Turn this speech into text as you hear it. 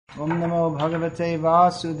Om Namo Bhagavate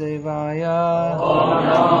Vasudevaya. Om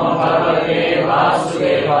Namo Bhagavate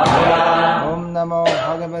Vasudevaya. Om Namo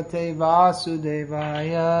Bhagavate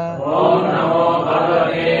Vasudevaya. Om Namo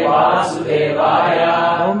Bhagavate Vasudevaya.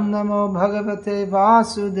 Om Namo Bhagavate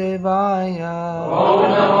Vasudevaya. Om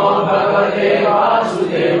Namo Bhagavate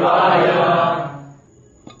Vasudevaya.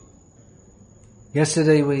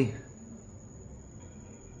 Yesterday we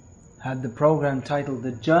had the program titled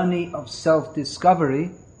The Journey of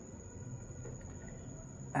Self-Discovery,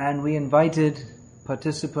 and we invited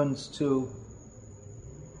participants to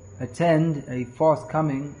attend a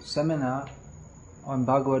forthcoming seminar on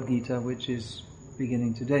Bhagavad Gita, which is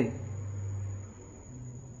beginning today.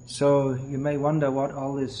 So you may wonder what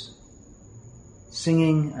all this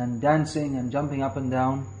singing and dancing and jumping up and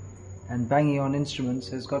down and banging on instruments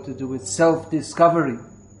has got to do with self-discovery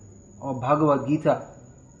or Bhagavad Gita.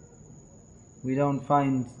 We don't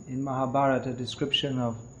find in Mahabharata a description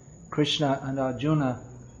of Krishna and Arjuna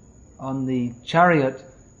on the chariot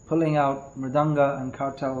pulling out mridanga and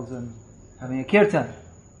kartals and having a kirtan.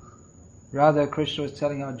 Rather, Krishna was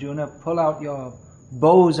telling Arjuna, pull out your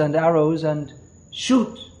bows and arrows and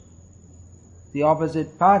shoot the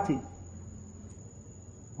opposite party.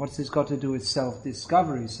 What's this got to do with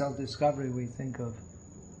self-discovery? Self-discovery, we think of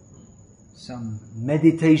some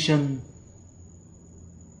meditation,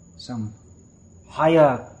 some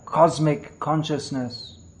higher cosmic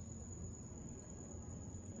consciousness.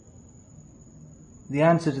 The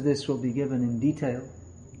answer to this will be given in detail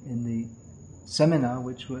in the seminar,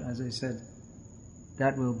 which will, as I said,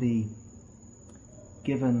 that will be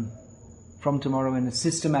given from tomorrow in a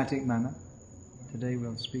systematic manner. Today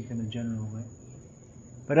we'll speak in a general way.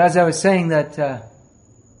 But as I was saying that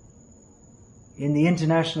in the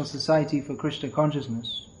International Society for Krishna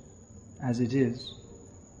Consciousness, as it is,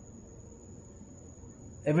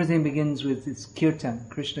 everything begins with its kirtan,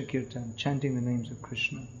 Krishna kirtan, chanting the names of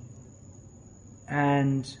Krishna.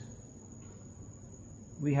 And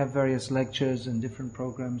we have various lectures and different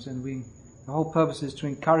programs, and the whole purpose is to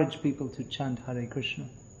encourage people to chant Hare Krishna.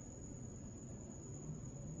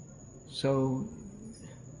 So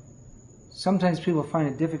sometimes people find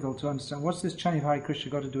it difficult to understand, what's this chanting of Hare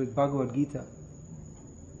Krishna got to do with Bhagavad Gita?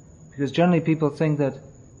 Because generally people think that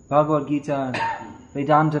Bhagavad Gita and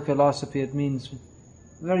Vedanta philosophy, it means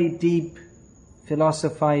very deep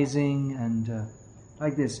philosophizing and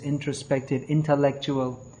like this introspective,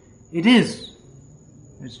 intellectual. It is.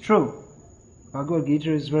 It's true. Bhagavad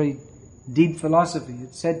Gita is very deep philosophy.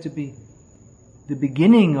 It's said to be the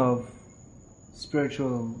beginning of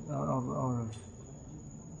spiritual or of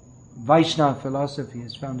Vaishnava philosophy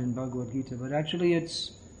is found in Bhagavad Gita. But actually it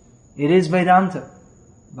is Vedanta.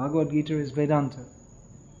 Bhagavad Gita is Vedanta.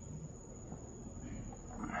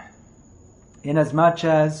 Inasmuch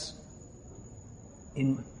as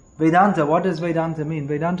in Vedanta, what does Vedanta mean?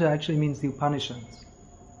 Vedanta actually means the Upanishads.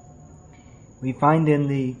 We find in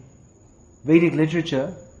the Vedic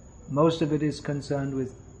literature, most of it is concerned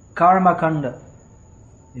with Karma Kanda.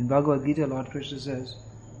 In Bhagavad Gita, Lord Krishna says,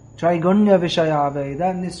 Traigunya Vishaya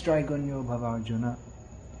Veda Nistraigunyo Bhavarjuna.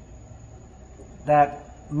 That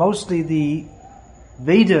mostly the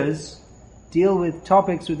Vedas deal with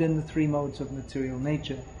topics within the three modes of material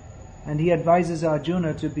nature. And he advises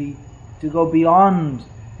Arjuna to go beyond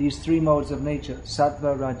these three modes of nature,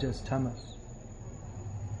 sattva, rajas, tamas.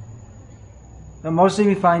 Now mostly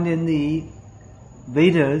we find in the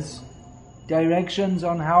Vedas directions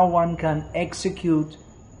on how one can execute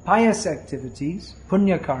pious activities,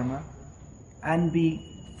 punya karma, and be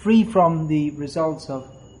free from the results of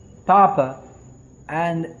papa,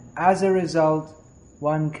 and as a result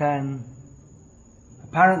one can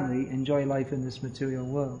apparently enjoy life in this material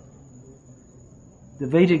world. The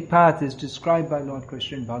Vedic path is described by Lord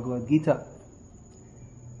Krishna in Bhagavad Gita,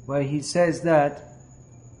 where he says that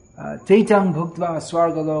Tetang bhuktva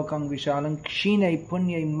swargalokam vishalam kshine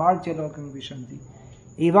punye martyalokam vishanti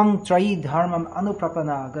evang trayi dharmam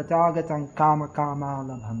anuprapana gatagatam kama kama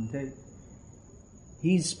labhante.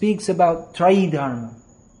 He speaks about trayi dharma.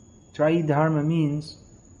 Trayi dharma means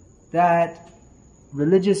that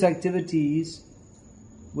religious activities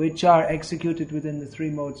which are executed within the three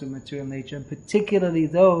modes of material nature, and particularly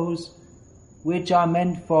those which are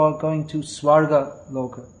meant for going to Swarga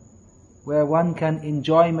Loka, where one can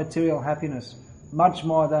enjoy material happiness much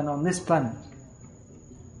more than on this planet.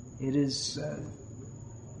 It is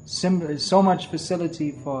so much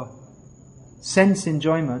facility for sense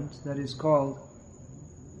enjoyment that is called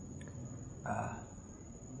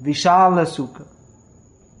Vishala Sukha,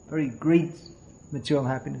 very great material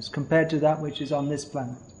happiness compared to that which is on this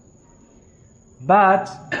planet. But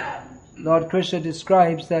Lord Krishna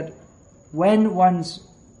describes that when one's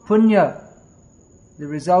punya, the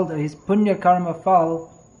result of his punya karma phal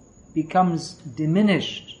becomes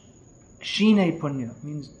diminished. Kshine punya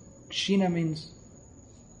means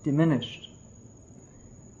diminished.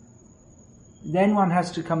 Then one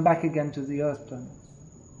has to come back again to the earth planet.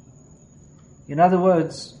 In other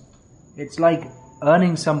words, it's like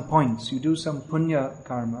earning some points. You do some punya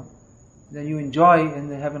karma, then you enjoy in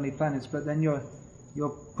the heavenly planets, but then your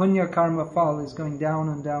punya karma phal is going down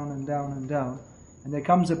and down and down and down. And there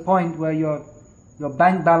comes a point where your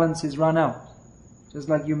bank balance is run out. Just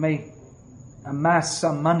like you may amass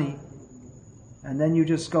some money, and then you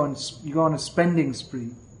just go on a spending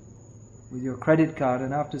spree with your credit card,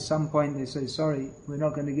 and after some point they say, sorry, we're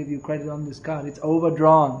not going to give you credit on this card, it's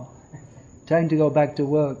overdrawn. Time to go back to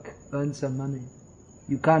work, earn some money.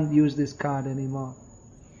 You can't use this card anymore.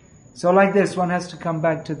 So like this, one has to come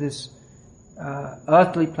back to this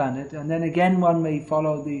earthly planet, and then again one may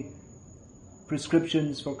follow the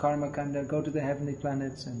prescriptions for karma kanda, go to the heavenly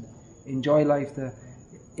planets and enjoy life there.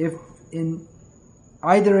 If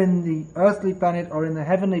either in the earthly planet or in the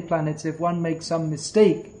heavenly planets, if one makes some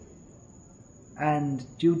mistake, and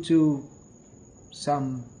due to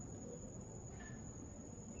some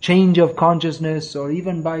change of consciousness or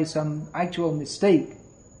even by some actual mistake,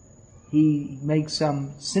 he makes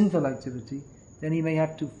some sinful activity, then he may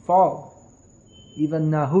have to fall. Even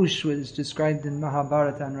Nahush was described in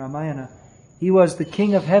Mahabharata and Ramayana. He was the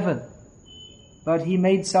king of heaven, but he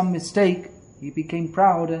made some mistake. He became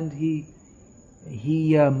proud and he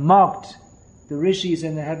mocked the rishis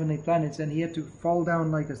in the heavenly planets, and he had to fall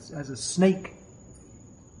down as a snake,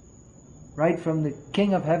 right from the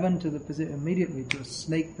king of heaven to immediately to a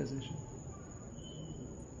snake position.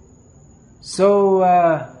 So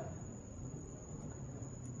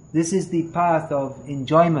this is the path of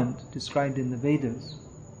enjoyment described in the Vedas.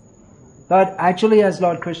 But actually, as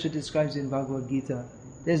Lord Krishna describes in Bhagavad Gita,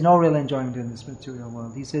 there's no real enjoyment in this material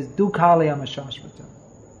world. He says, Dukhalayama Shashvata.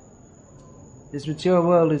 This material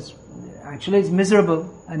world is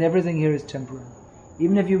miserable, and everything here is temporary.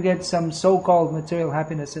 Even if you get some so-called material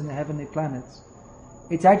happiness in the heavenly planets,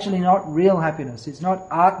 it's actually not real happiness. It's not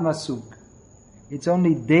Atma Sukh. It's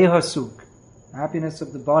only Deha Sukh, happiness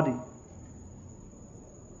of the body.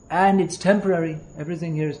 And it's temporary.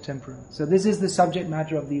 Everything here is temporary. So this is the subject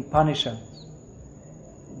matter of the Upanishads.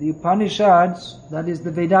 The Upanishads, that is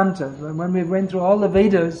the Vedanta. When we went through all the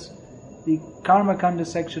Vedas, the Karma Kanda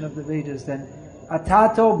section of the Vedas, then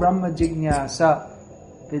Atato Brahma Jignasa,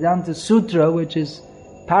 Vedanta Sutra, which is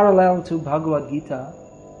parallel to Bhagavad Gita,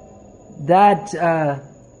 that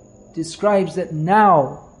describes that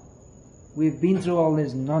now we've been through all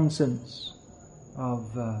this nonsense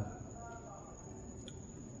of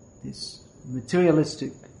this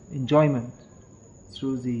materialistic enjoyment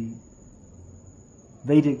through the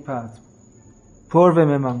Vedic path. Purva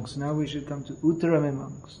Mimamsa. Now we should come to Uttara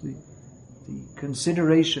Mimamsa, the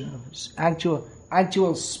consideration of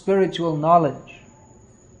actual spiritual knowledge.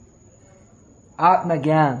 Atma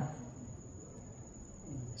Gyan.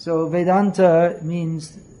 So Vedanta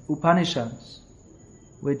means Upanishads,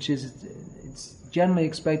 which is, it's generally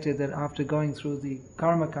expected that after going through the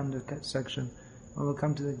Karma Kanda section, one will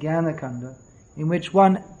come to the Jnana Kanda, in which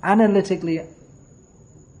one analytically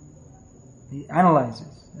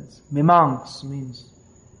analyzes. That's Mimangs means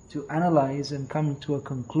to analyze and come to a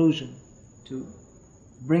conclusion, to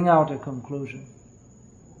bring out a conclusion.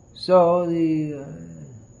 So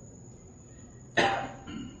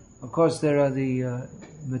of course there are the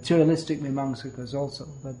materialistic Mimamsakas also,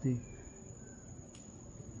 but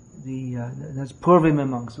that's Purva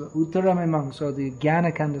Mimamsa. Uttara Mimamsa, or the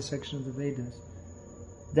Jnana Kanda section of the Vedas,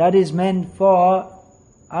 that is meant for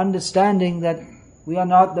understanding that we are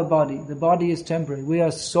not the body. The body is temporary. We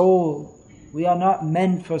are soul. We are not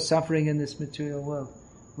meant for suffering in this material world.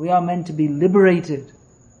 We are meant to be liberated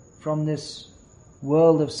from this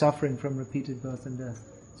world of suffering, from repeated birth and death.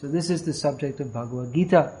 So this is the subject of Bhagavad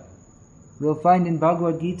Gita. We'll find in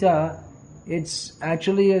Bhagavad Gita, it's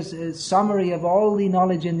actually a summary of all the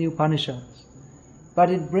knowledge in the Upanishads. But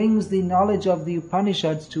it brings the knowledge of the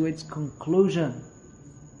Upanishads to its conclusion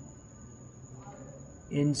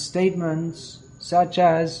in statements such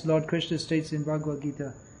as Lord Krishna states in Bhagavad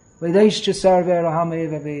Gita, Vedaishcha sarve raham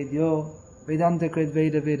eva vedyo, Vedanta krit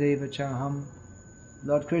veda vedeva chaham.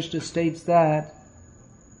 Lord Krishna states that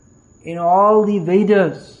in all the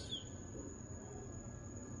Vedas,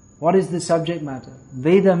 what is the subject matter?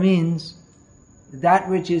 Veda means that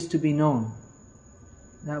which is to be known.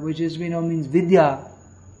 That which is to be known means vidya.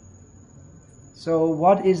 So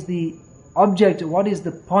what is the object, what is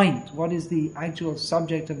the point, what is the actual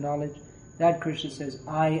subject of knowledge? That Krishna says,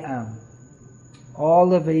 I am. All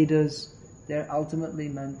the Vedas, they're ultimately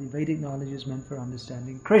meant, the Vedic knowledge is meant for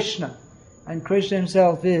understanding Krishna. And Krishna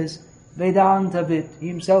himself is Vedanta-vid. He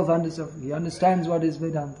himself understands what is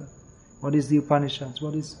Vedanta, what is the Upanishads,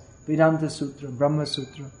 what is Vedanta Sutra, Brahma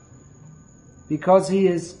Sutra. Because he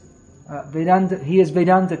is Vedanta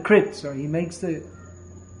Krit, so he makes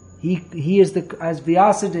he is as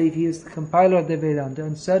Vyasadeva, he is the compiler of the Vedanta,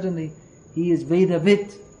 and certainly he is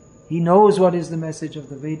Veda-vid. He knows what is the message of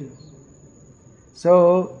the Vedas.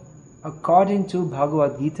 So, according to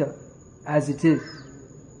Bhagavad Gita, as it is,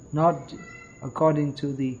 not according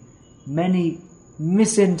to the many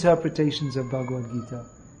misinterpretations of Bhagavad Gita,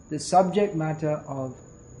 the subject matter of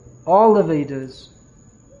all the Vedas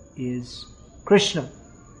is Krishna.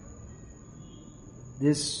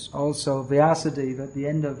 This also Vyasadeva at the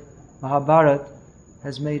end of Mahabharata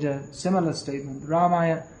has made a similar statement.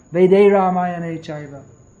 Vede Ramayane Chaiva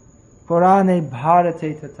Purane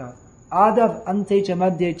Bharate Tata Adav Ante Cha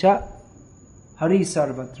Madhye Cha Hari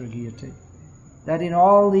Sarvatra Giyate. That in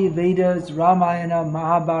all the Vedas, Ramayana,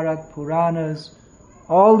 Mahabharata, Puranas,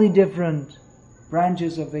 all the different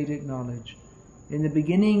branches of Vedic knowledge, in the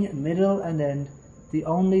beginning, middle and end, the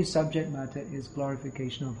only subject matter is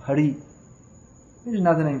glorification of Hari. There is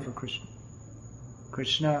another name for Krishna.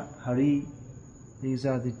 Krishna, Hari, these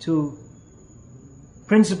are the two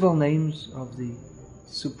principal names of the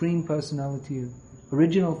Supreme Personality,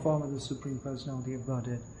 original form of the Supreme Personality of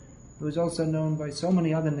Godhead. It was also known by so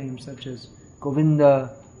many other names such as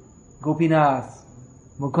Govinda, Gopinath,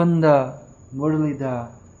 Mukunda,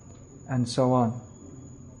 Muralidhar, and so on.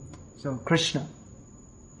 So Krishna.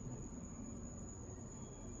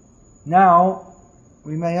 Now,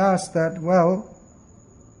 we may ask that, well,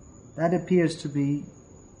 that appears to be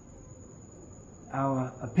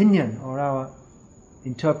our opinion or our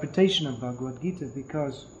interpretation of Bhagavad Gita,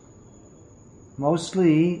 because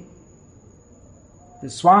mostly the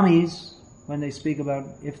Swamis, when they speak about,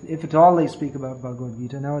 if at all they speak about Bhagavad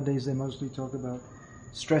Gita, nowadays they mostly talk about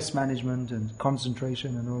stress management and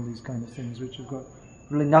concentration and all these kind of things, which have got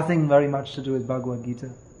really nothing very much to do with Bhagavad Gita.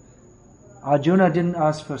 Arjuna didn't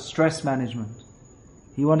ask for stress management.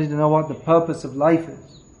 He wanted to know what the purpose of life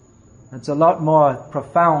is. It's a lot more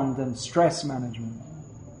profound than stress management.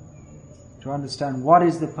 To understand what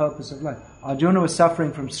is the purpose of life. Arjuna was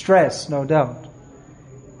suffering from stress, no doubt.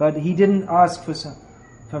 But he didn't ask for some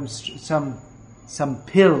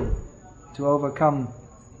pill to overcome.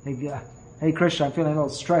 Hey Krishna, I'm feeling a little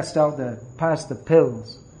stressed out there. Pass the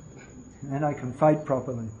pills. And then I can fight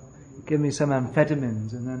properly. Give me some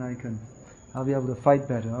amphetamines and then I'll be able to fight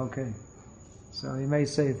better. Okay. So he may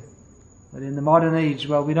say that in the modern age,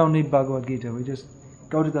 well, we don't need Bhagavad Gita. We just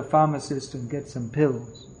go to the pharmacist and get some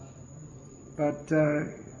pills. But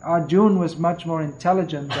Arjuna was much more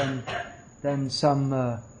intelligent than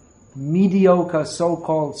some mediocre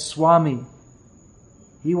so-called Swami.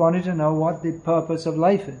 He wanted to know what the purpose of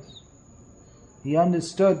life is. He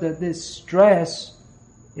understood that this stress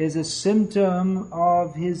is a symptom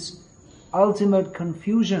of his ultimate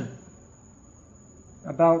confusion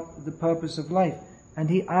about the purpose of life. And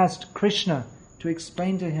he asked Krishna to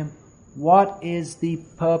explain to him what is the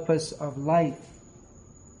purpose of life.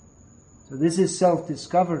 So this is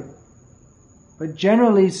self-discovery. But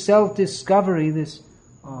generally self-discovery, this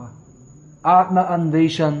Atma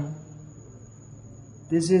Anveshan,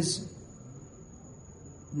 this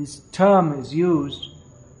term is used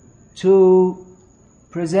to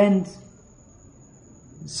present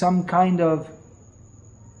some kind of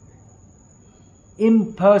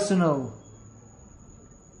impersonal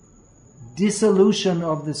dissolution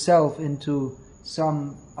of the self into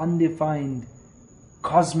some undefined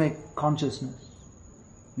cosmic consciousness.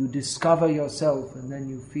 You discover yourself and then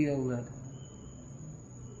you feel that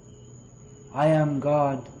I am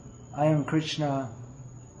God, I am Krishna,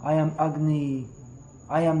 I am Agni,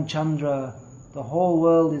 I am Chandra, the whole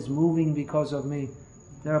world is moving because of me.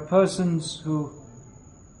 There are persons who,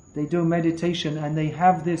 they do meditation and they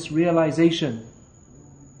have this realization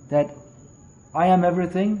that I am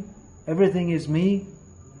everything, everything is me,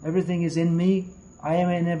 everything is in me, I am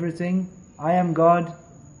in everything, I am God.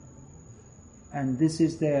 And this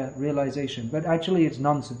is their realization. But actually it's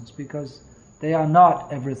nonsense, because they are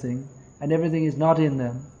not everything, and everything is not in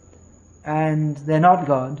them, and they're not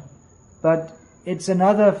God. But it's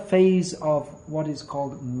another phase of what is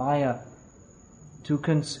called Maya.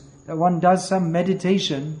 That one does some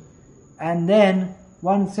meditation, and then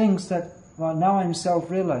one thinks that, well, now I'm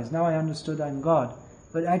self-realized, now I understood I'm God.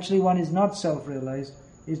 But actually one is not self-realized,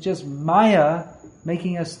 it's just Maya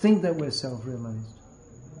making us think that we're self-realized.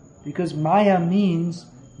 Because Maya means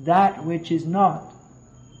that which is not.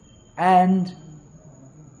 And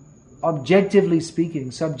objectively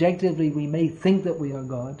speaking, subjectively we may think that we are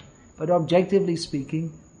God, but objectively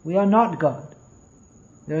speaking, we are not God.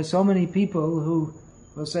 There are so many people who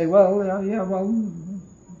will say, well,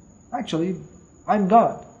 actually, I'm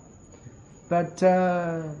God. But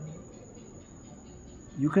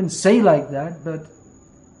you can say like that, but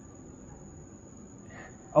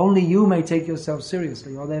only you may take yourself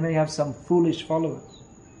seriously, or they may have some foolish followers.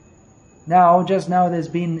 Just now there's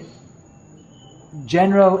been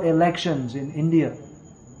general elections in India.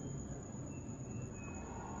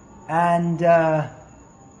 And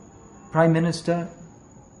Prime Minister,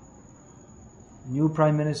 new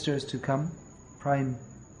Prime Minister is to come, Prime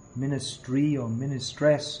Ministry or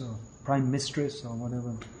Ministress or Prime Mistress or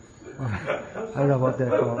whatever. I don't know what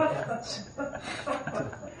they're called.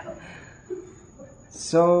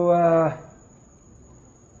 So,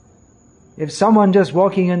 if someone just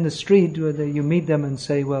walking in the street, you meet them and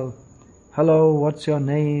say, well, hello, what's your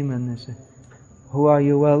name? And they say, who are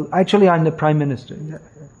you? Well, actually I'm the Prime Minister.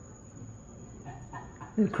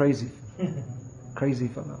 You're crazy. Crazy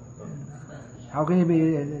fellow. How can you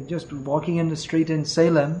be just walking in the street in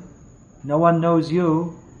Salem, no one knows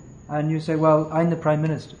you, and you say, well, I'm the Prime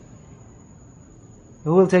Minister?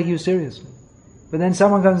 Who will take you seriously? But then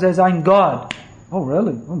someone comes and says, I'm God. Oh,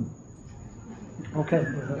 really? Okay.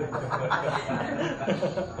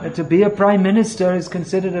 To be a Prime Minister is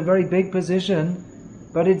considered a very big position,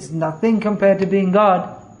 but it's nothing compared to being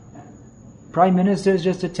God. Prime Minister is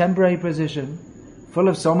just a temporary position, full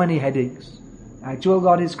of so many headaches. Actual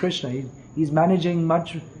God is Krishna. He's managing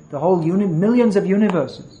the whole millions of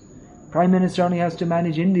universes. Prime Minister only has to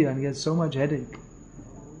manage India and gets so much headache.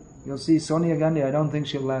 You'll see Sonia Gandhi, I don't think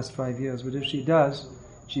she'll last 5 years, but if she does,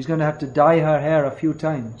 she's going to have to dye her hair a few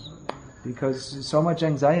times because there's so much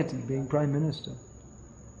anxiety being Prime Minister.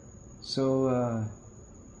 So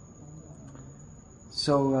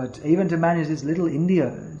even to manage this little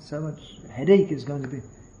India, so much headache is going to be.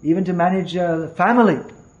 Even to manage family,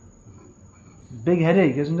 big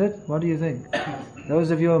headache, isn't it? What do you think?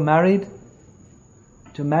 Those of you who are married,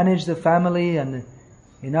 to manage the family and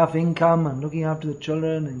enough income and looking after the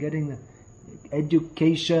children and getting the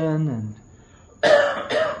education and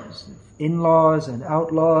in-laws and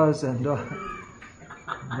outlaws and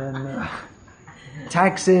then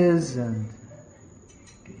taxes and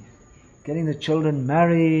getting the children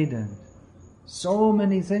married and so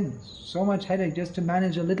many things, so much headache just to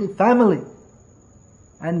manage a little family.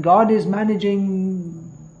 And God is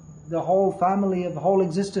managing the whole family of the whole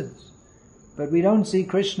existence. But we don't see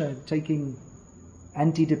Krishna taking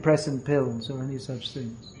antidepressant pills or any such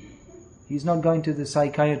things. He's not going to the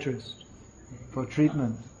psychiatrist for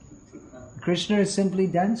treatment. Krishna is simply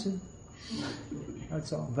dancing.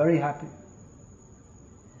 That's all. Very happy.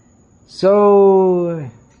 So,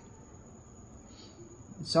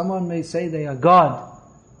 someone may say they are God.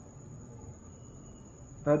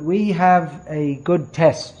 But we have a good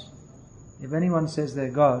test. If anyone says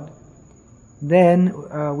they're God, then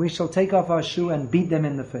we shall take off our shoe and beat them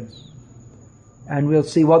in the face. And we'll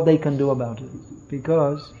see what they can do about it.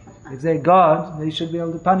 Because if they're God, they should be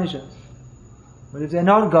able to punish us. But if they're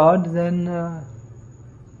not God, then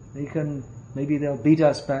maybe they'll beat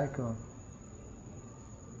us back or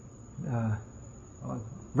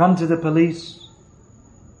run to the police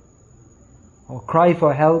or cry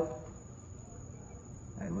for help.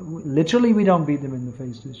 Literally we don't beat them in the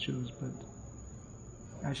face with shoes, but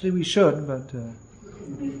actually we should, but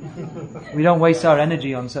we don't waste our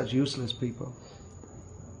energy on such useless people.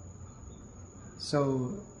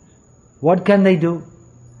 So, what can they do?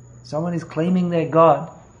 Someone is claiming they're God,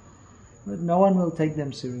 but no one will take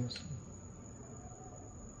them seriously.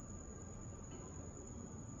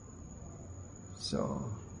 So,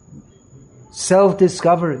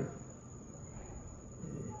 self-discovery.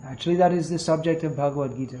 Actually, that is the subject of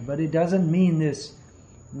Bhagavad Gita, but it doesn't mean this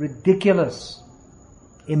ridiculous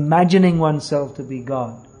imagining oneself to be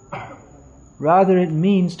God. Rather, it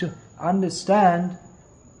means to understand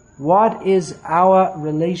what is our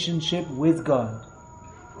relationship with God.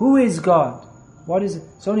 Who is God? What is it?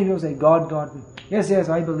 So many people say, God, God. Yes,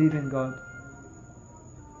 I believe in God.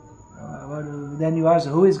 Then you ask,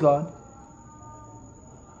 who is God?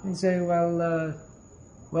 You say,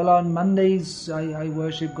 well, on Mondays I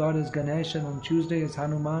worship God as Ganesh, and on Tuesday as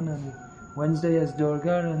Hanuman, and Wednesday as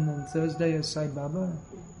Durga, and on Thursday as Sai Baba.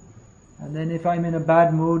 And then if I'm in a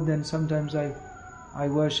bad mood, then sometimes I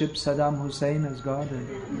worship Saddam Hussein as God,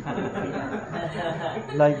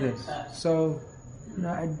 like this. So,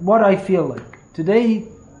 what I feel like. Today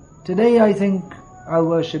I think I'll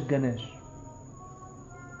worship Ganesh.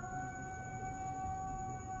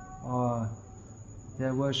 Or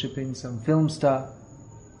they're worshipping some film star.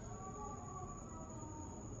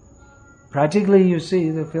 Practically, you see,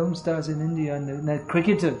 the film stars in India and the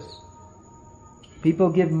cricketers, people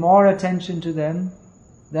give more attention to them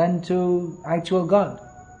than to actual God.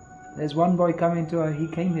 There's one boy he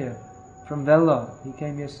came here from Vellore. He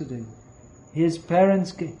came yesterday. His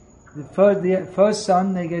parents, the first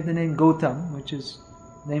son, they gave the name Gautam, which is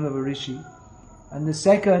the name of a rishi. And the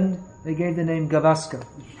second, they gave the name Gavaskar.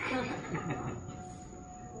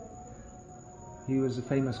 He was a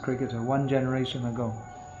famous cricketer, one generation ago.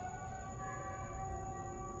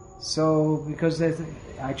 So, because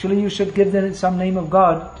actually you should give some name of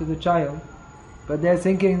God to the child, but they're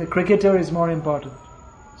thinking the cricketer is more important.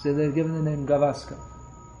 So they've given the name Gavaskar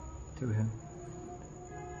to him.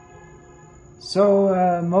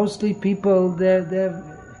 So mostly people,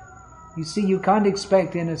 you see, you can't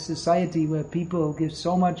expect in a society where people give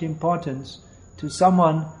so much importance to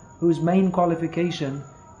someone whose main qualification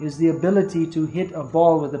is the ability to hit a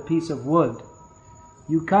ball with a piece of wood.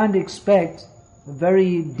 You can't expect a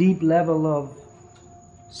very deep level of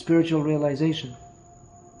spiritual realization.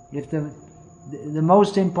 If the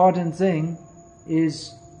most important thing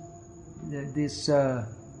is this,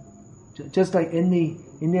 just like in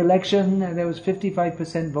the election, there was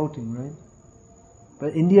 55% voting, right?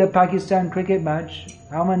 But India-Pakistan cricket match,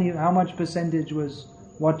 how much percentage was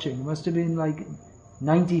watching? It must have been like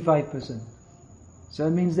 95%. So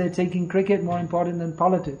it means they're taking cricket more important than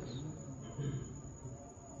politics.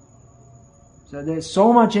 So there's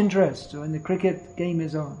so much interest when the cricket game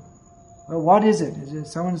is on. Well, what is it? Is it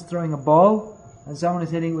someone's throwing a ball and someone is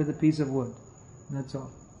hitting with a piece of wood? That's all.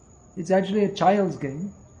 It's actually a child's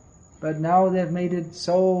game, but now they've made it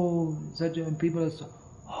and people are so,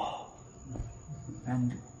 oh,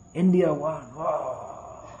 and India won,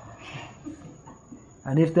 oh.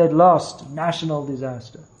 And if they'd lost, national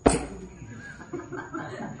disaster.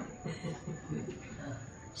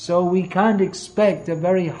 So we can't expect a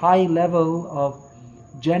very high level of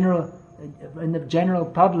in the general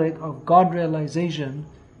public of God realization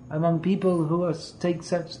among people who take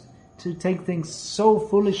things so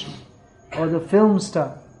foolishly. Or the film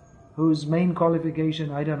star, whose main qualification,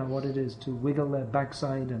 I don't know what it is, to wiggle their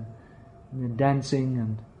backside and dancing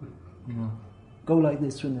and go like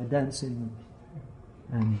this when they're dancing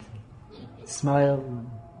and smile.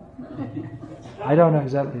 I don't know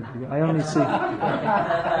exactly. I only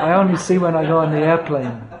see when I go on the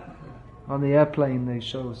airplane. On the airplane they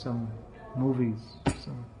show some movies.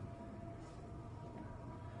 So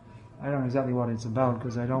I don't know exactly what it's about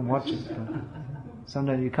because I don't watch it. But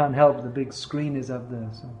sometimes you can't help, the big screen is up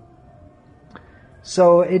there.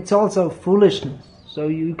 So it's also foolishness. So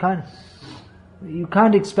you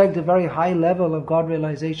can't expect a very high level of God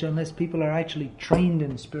realization unless people are actually trained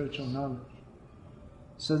in spiritual knowledge.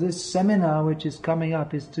 So this seminar which is coming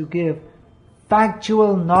up is to give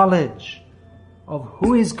factual knowledge of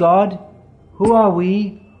who is God, who are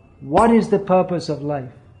we, what is the purpose of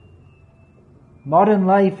life. Modern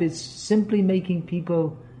life is simply making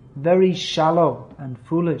people very shallow and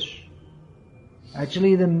foolish.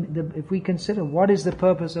 Actually, if we consider what is the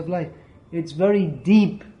purpose of life, it's very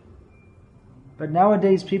deep. But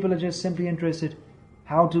nowadays people are just simply interested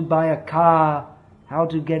how to buy a car, how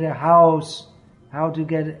to get a house, how to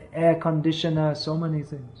get an air conditioner, so many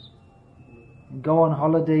things. And go on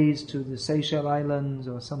holidays to the Seychelles Islands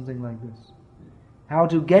or something like this. How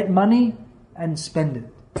to get money and spend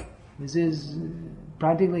it. This is,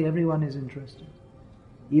 practically everyone is interested.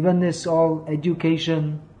 Even this all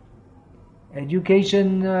education,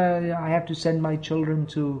 I have to send my children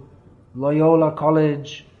to Loyola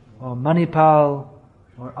College or Manipal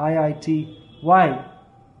or IIT. Why?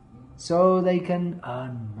 So they can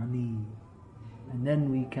earn money. And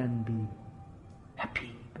then we can be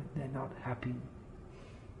happy, but they're not happy.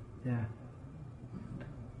 Yeah.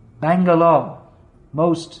 Bangalore,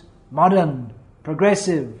 most modern,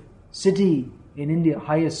 progressive city in India,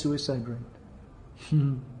 highest suicide rate.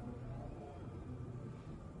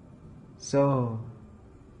 So,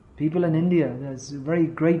 people in India, there's a very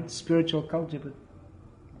great spiritual culture, but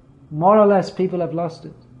more or less people have lost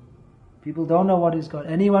it. People don't know what is God.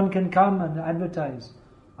 Anyone can come and advertise.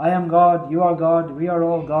 I am God, you are God, we are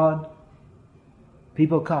all God.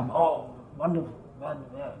 People come, oh, wonderful,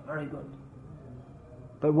 yeah, very good.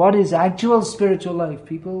 But what is actual spiritual life?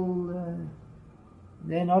 People,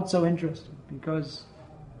 they're not so interested, because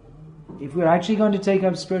if we're actually going to take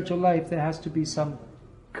up spiritual life, there has to be some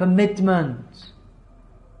commitment.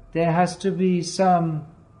 There has to be some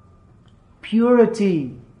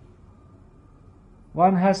purity.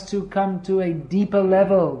 One has to come to a deeper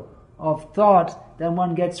level of thought than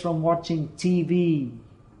one gets from watching TV.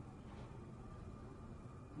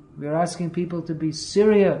 We are asking people to be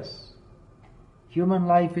serious. Human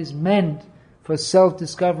life is meant for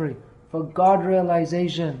self-discovery, for God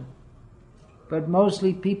realization. But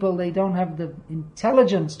mostly people, they don't have the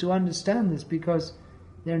intelligence to understand this because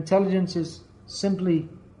their intelligence is simply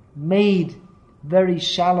made very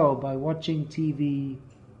shallow by watching TV.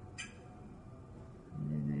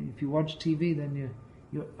 If you watch TV, then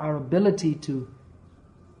our ability to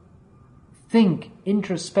think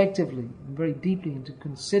introspectively and very deeply and to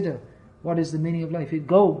consider what is the meaning of life, it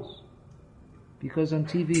goes. Because on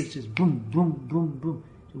TV it's just boom, boom, boom, boom.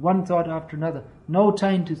 One thought after another. No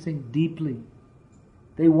time to think deeply.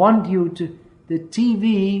 They want you to... The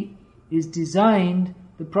TV is designed,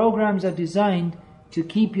 the programs are designed to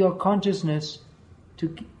keep your consciousness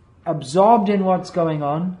absorbed in what's going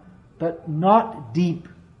on, but not deep.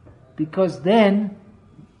 Because then,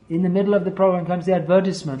 in the middle of the program comes the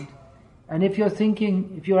advertisement, and if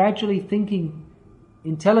you're actually thinking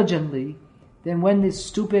intelligently, then when this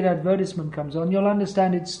stupid advertisement comes on, you'll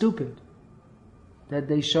understand it's stupid. That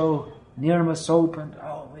they show Nirma soap and,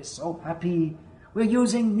 oh, we're so happy, we're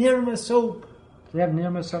using Nirma soap. They have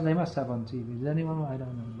Nirma soap, they must have on TV. Does anyone? I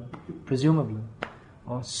don't know, but presumably.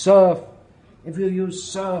 Or surf. If you use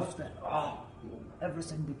surf, then,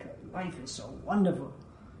 everything becomes, life is so wonderful.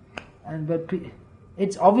 But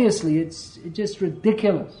it's obviously, it's just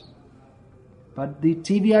ridiculous. But the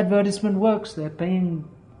TV advertisement works. They're paying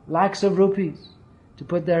lakhs of rupees to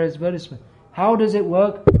put their advertisement. How does it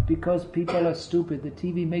work? Because people are stupid. The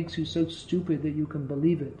TV makes you so stupid that you can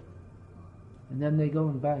believe it. And then they go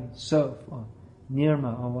and buy surf or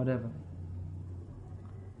Nirma or whatever.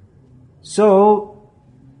 So,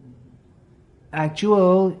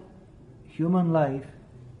 actual human life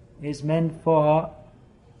is meant for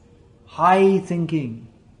high thinking.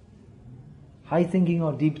 High thinking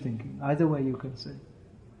or deep thinking, either way you can say.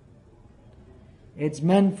 It's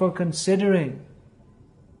meant for considering,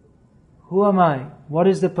 who am I? What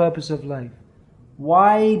is the purpose of life?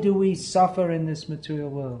 Why do we suffer in this material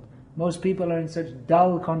world? Most people are in such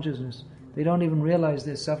dull consciousness, they don't even realize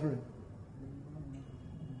they're suffering.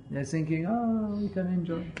 They're thinking, we can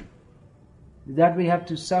enjoy. That we have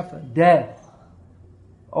to suffer. Death,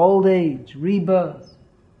 old age, rebirth,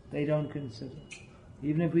 they don't consider.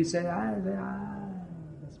 Even if we say, that's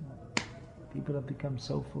not. People have become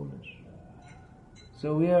so foolish.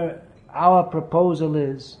 So our proposal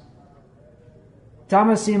is,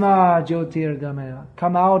 Tamasima Jyotirgamaya,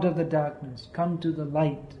 come out of the darkness, come to the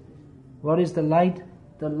light. What is the light?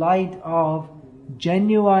 The light of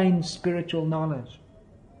genuine spiritual knowledge,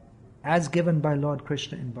 as given by Lord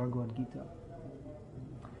Krishna in Bhagavad Gita.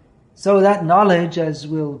 So that knowledge, as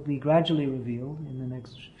will be gradually revealed in the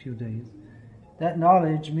next few days, that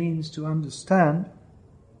knowledge means to understand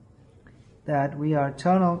that we are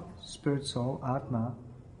eternal spirit soul, Atma,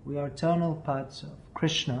 we are eternal parts of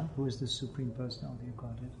Krishna, who is the Supreme Personality of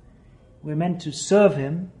Godhead. We're meant to serve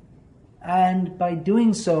Him, and by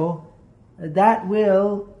doing so, that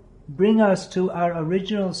will bring us to our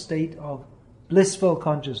original state of blissful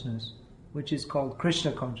consciousness, which is called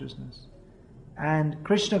Krishna consciousness. And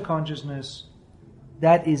Krishna consciousness,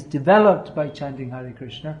 that is developed by chanting Hare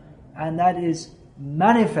Krishna, and that is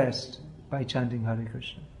manifest by chanting Hare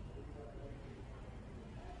Krishna.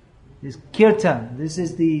 This kirtan, this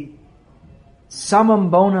is the summum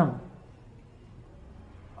bonum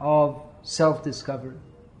of self-discovery.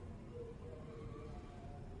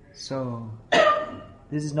 So,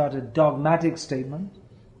 this is not a dogmatic statement.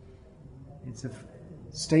 It's a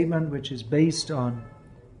statement which is based on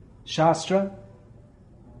Shastra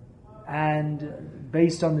and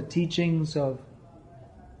based on the teachings of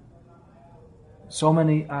so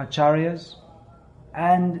many acharyas,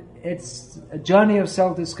 and it's a journey of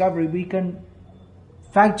self-discovery. We can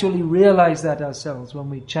factually realize that ourselves when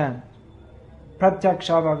we chant.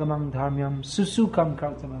 Pratyakshaavagamam dharmyam susukam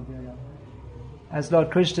kartamavyayam. As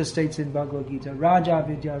Lord Krishna states in Bhagavad Gita, Raja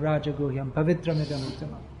Vidya Raja Guhyam Pavitramidam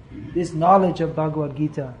Uttamam. This knowledge of Bhagavad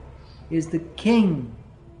Gita is the king,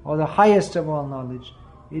 or the highest of all knowledge.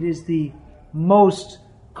 It is the most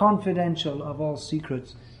confidential of all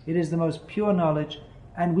secrets. It is the most pure knowledge,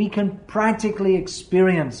 and we can practically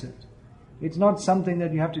experience it. It's not something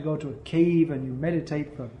that you have to go to a cave and you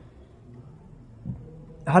meditate for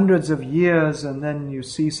hundreds of years and then you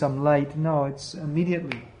see some light. No, it's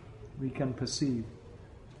immediately we can perceive.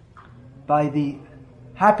 By the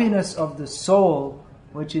happiness of the soul,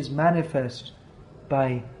 which is manifest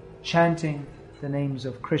by chanting the names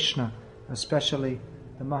of Krishna, especially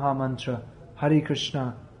the Maha Mantra, Hare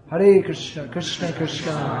Krishna, Krishna Krishna,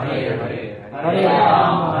 Hare Hare, Hare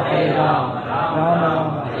Rama, Rama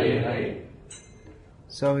Rama, Hare Hare.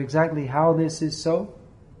 So exactly how this is so,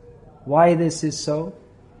 why this is so,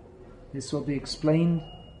 This will be explained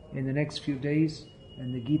in the next few days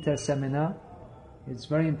in the Gita seminar. It's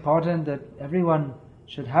very important that everyone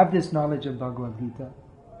should have this knowledge of Bhagavad Gita.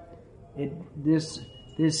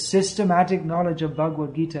 This systematic knowledge of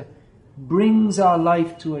Bhagavad Gita brings our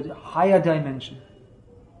life to a higher dimension,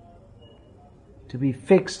 to be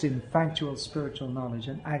fixed in factual spiritual knowledge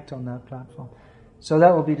and act on that platform. So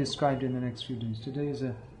that will be described in the next few days. Today is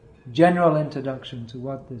a general introduction to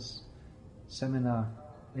what this seminar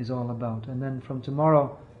is all about. And then from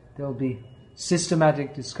tomorrow there will be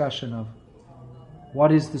systematic discussion of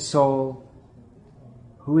what is the soul,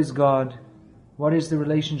 who is God, what is the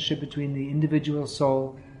relationship between the individual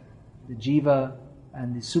soul, the jiva,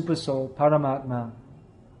 and the super soul, Paramatma.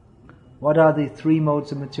 What are the three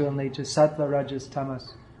modes of material nature, sattva, rajas,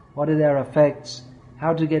 tamas? What are their effects?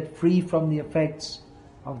 How to get free from the effects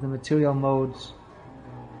of the material modes?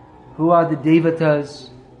 Who are the devatas?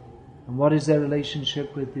 And what is their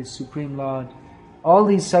relationship with the Supreme Lord? All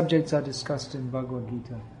these subjects are discussed in Bhagavad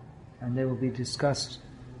Gita, and they will be discussed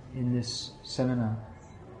in this seminar.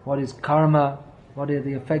 What is karma? What are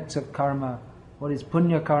the effects of karma? What is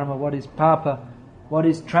punya karma? What is papa? What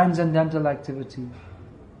is transcendental activity?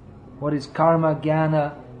 What is karma,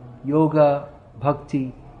 jnana, yoga,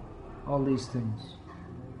 bhakti? All these things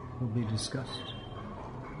will be discussed.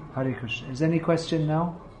 Hare Krishna. Is there any question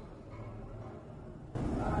now?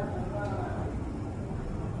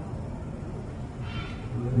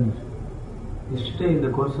 Yesterday in the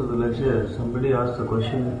course of the lecture, somebody asked the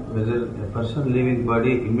question whether a person leaving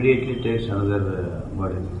body immediately takes another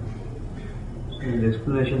body. So in the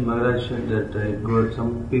explanation, Maharaj said that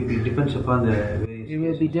some people, it depends upon the various It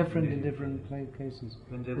will be different in different cases.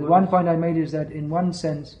 The one point I made is that in one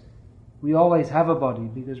sense, we always have a body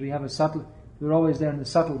because we're always there in the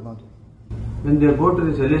subtle body. When they go to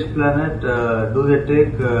this hellish planet, do they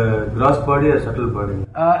take gross body or subtle body?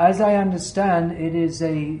 As I understand, it is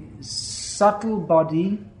a subtle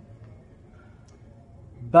body,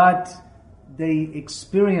 but they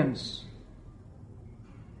experience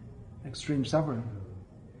extreme suffering,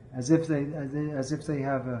 as if they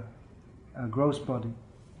have a gross body.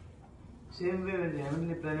 Same way with the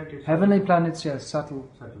heavenly planet. Heavenly planets, yes, subtle.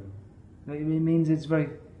 Subtle. It means it's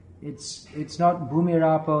not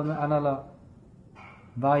bhumirapo anala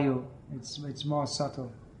vayu. It's more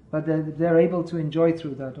subtle, but they're able to enjoy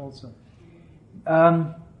through that also.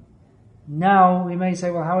 Now we may say,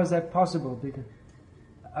 well, how is that possible? Because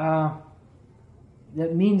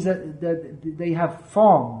that means that they have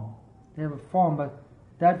form. They have a form, but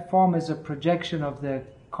that form is a projection of their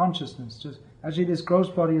consciousness. Actually, this gross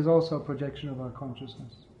body is also a projection of our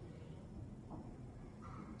consciousness.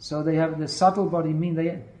 So they have the subtle body.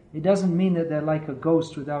 It doesn't mean that they're like a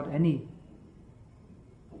ghost without any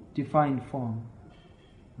defined form.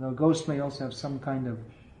 Though a ghost may also have some kind of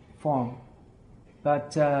form,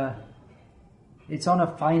 but it's on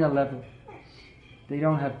a finer level. They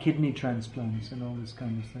don't have kidney transplants and all this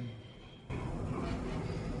kind of thing.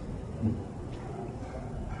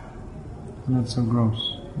 Not so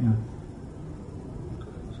gross. Yeah.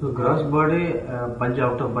 So gross body, out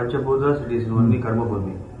of Panchabhutas, it is only Karma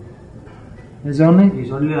Bhumi. It's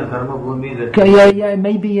only on Karma Bhumi. Yeah.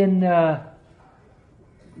 Maybe in there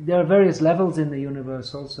are various levels in the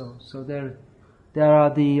universe also. So there are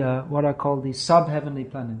the what are called the sub-heavenly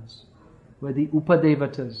planets, where the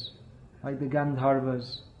Upadevatas, like the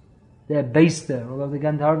Gandharvas, they're based there. Although the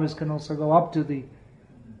Gandharvas can also go up to the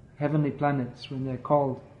heavenly planets when they're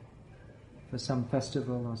called for some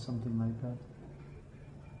festival or something like that.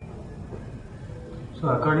 So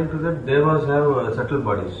according to that, devas have subtle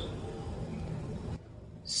bodies.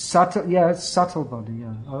 Subtle body,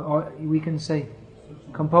 yeah. Or we can say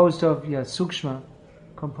composed of sukshma,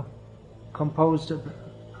 composed of,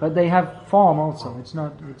 but they have form also. It's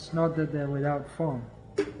not that they're without form,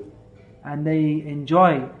 and they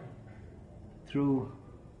enjoy through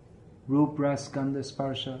roop, ras, gandha,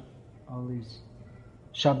 sparsha, all these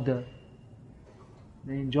shabda.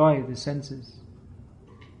 They enjoy the senses.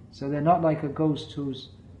 So they're not like a ghost who's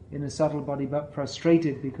in a subtle body but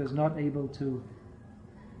frustrated because not able to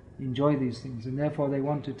enjoy these things, and therefore they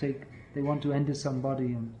want to enter some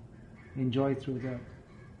body and enjoy through that.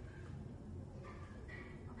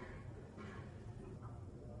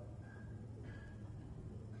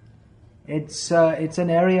 It's an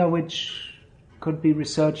area which could be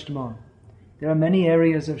researched more. There are many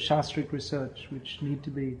areas of Shastric research which need to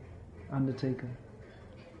be undertaken.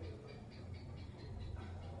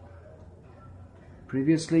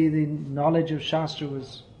 Previously, the knowledge of Shastra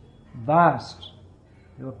was vast.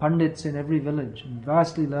 There were Pandits in every village and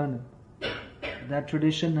vastly learned. That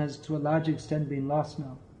tradition has to a large extent been lost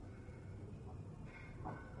now.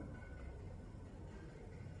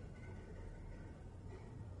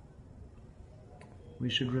 We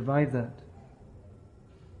should revive that.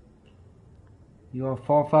 Your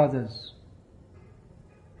forefathers,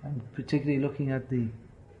 and particularly looking at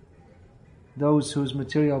those whose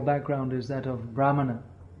material background is that of Brahmana,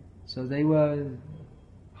 so they were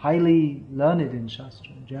highly learned in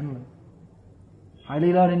Shastra, generally.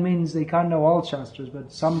 Highly learned means they can't know all Shastras,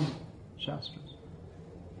 but some Shastras.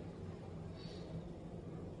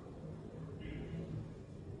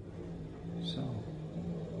 So,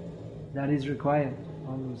 that is required,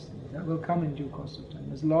 all those things. That will come in due course of time.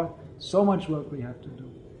 There's so much work we have to do.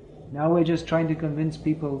 Now we're just trying to convince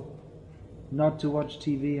people not to watch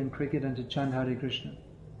TV and cricket and to chant Hare Krishna.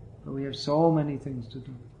 But we have so many things to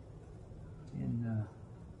do in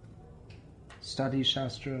study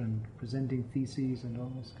Shastra and presenting theses and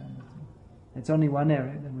all this kind of thing. It's only one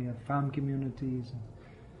area. Then we have farm communities and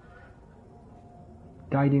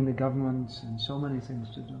guiding the governments and so many things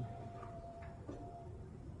to do.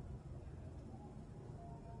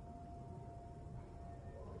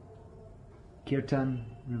 Kirtan,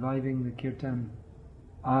 reviving the Kirtan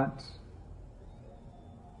art,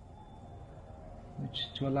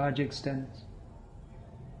 which to a large extent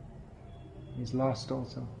is lost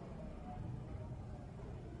also.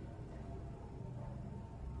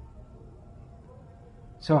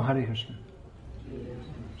 So, Hare Krishna.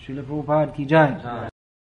 Srila Prabhupada ki jai.